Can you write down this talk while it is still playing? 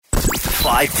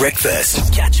5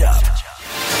 Breakfast. Catch up.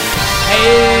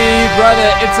 Hey,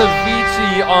 brother, it's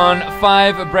Avicii on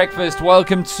 5 Breakfast.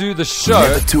 Welcome to the show.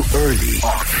 Never too early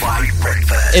on 5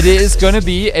 Breakfast. It is going to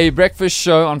be a breakfast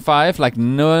show on 5 like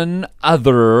none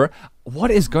other.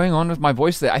 What is going on with my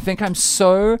voice there? I think I'm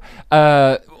so,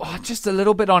 just a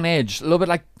little bit on edge. A little bit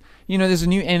like, there's a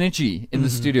new energy in the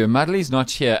studio. Marli's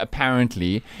not here,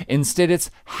 apparently. Instead,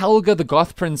 it's Helga, the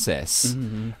Goth princess.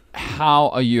 How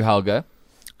are you, Helga?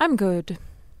 I'm good.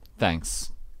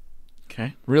 Thanks.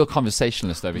 Okay. Real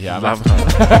conversationalist over here.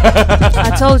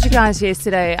 I told you guys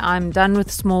yesterday, I'm done with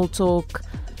small talk.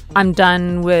 I'm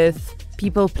done with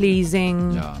people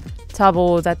pleasing. Yeah.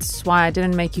 Tabo, that's why I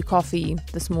didn't make you coffee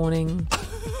this morning.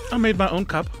 I made my own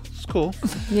cup. It's cool.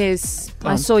 Yes,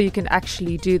 I saw you can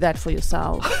actually do that for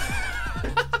yourself.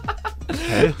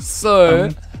 Okay. So,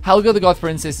 Helga the Goth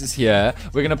Princess is here.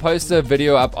 We're going to post a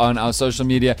video up on our social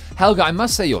media. Helga, I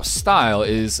must say your style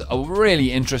is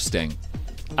really interesting.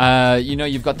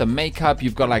 You've got the makeup,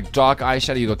 you've got like dark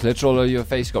eyeshadow, you've got glitter all over your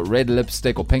face, you've got red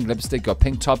lipstick or pink lipstick, you've got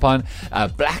pink top on,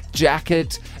 black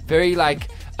jacket, very like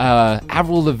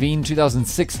Avril Lavigne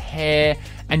 2006 hair,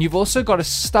 and you've also got a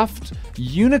stuffed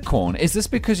unicorn. Is this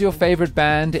because your favorite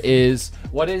band is,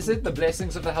 what is it? The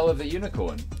Blessings of the Hell of the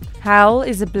Unicorn? Hell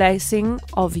is a blessing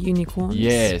of unicorns.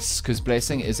 Yes, because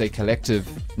blessing is a collective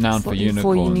noun for unicorns.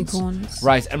 For unicorns.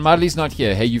 Right, and Marli's not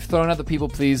here. Hey, you've thrown out the people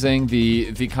pleasing,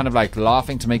 the kind of like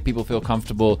laughing to make people feel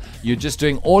comfortable. You're just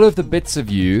doing all of the bits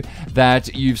of you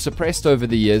that you've suppressed over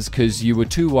the years because you were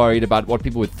too worried about what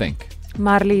people would think.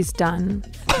 Marli's done.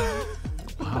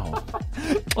 Wow.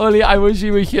 Oli, I wish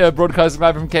you were here broadcasting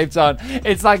live from Cape Town.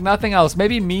 It's like nothing else.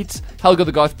 Maybe meet Helga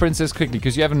the Goth Princess quickly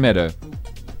because you haven't met her.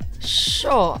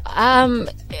 Sure. Hal,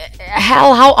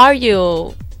 how are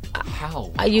you?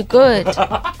 How? Are you good?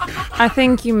 I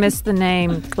think you missed the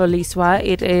name, Kloliswa.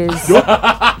 It is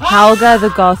Helga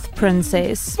the Goth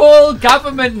Princess. Full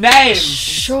government name.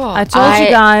 Sure. I told you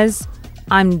guys,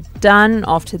 I'm done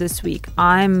after this week.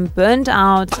 I'm burnt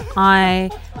out.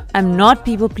 I am not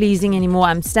people pleasing anymore.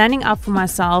 I'm standing up for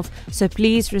myself. So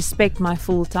please respect my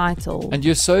full title. And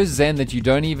you're so zen that you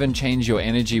don't even change your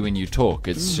energy when you talk.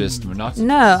 It's just not.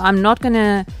 No, I'm not going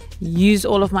to use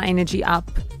all of my energy up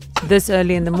this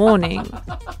early in the morning.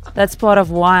 That's part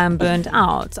of why I'm burnt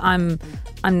out. I'm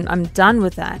done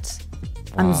with that.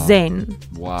 I'm zen.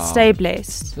 Wow. Stay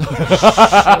blessed.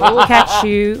 We'll catch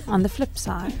you on the flip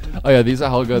side. Oh yeah, these are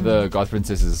Helga the Goth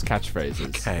Princess's catchphrases.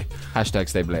 Okay. Hashtag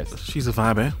stay blessed. She's a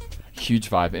vibe, eh? Huge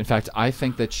vibe. In fact, I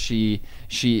think that she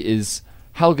is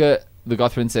Helga the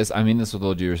Goth Princess. I mean this with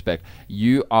all due respect.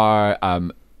 You are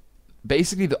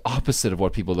basically the opposite of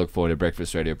what people look for in a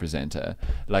breakfast radio presenter.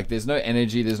 Like there's no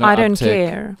energy, there's no I don't uptick.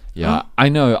 care. Yeah, I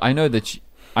know that you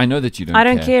don't care. I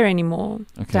don't care anymore,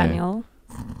 Okay. Daniel.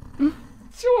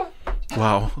 Sure.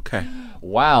 Wow. Okay.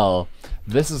 Wow,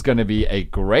 this is going to be a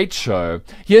great show.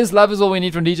 Here's Love Is All We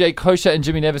Need from DJ Kosher and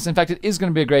Jimmy Nevis. In fact, it is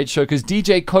going to be a great show because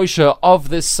DJ Kosher of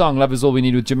this song, Love Is All We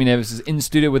Need with Jimmy Nevis, is in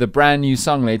studio with a brand new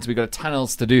song later. We've got a ton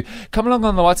else to do. Come along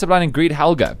on the WhatsApp line and greet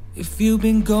Helga. If you've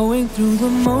been going through the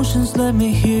motions, let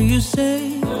me hear you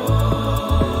say.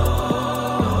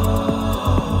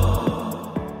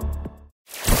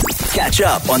 Catch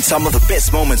up on some of the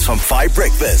best moments from 5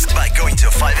 Breakfast by going to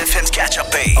 5FM's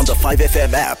catch-up page on the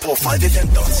 5FM app or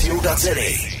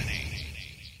 5FM.co.za.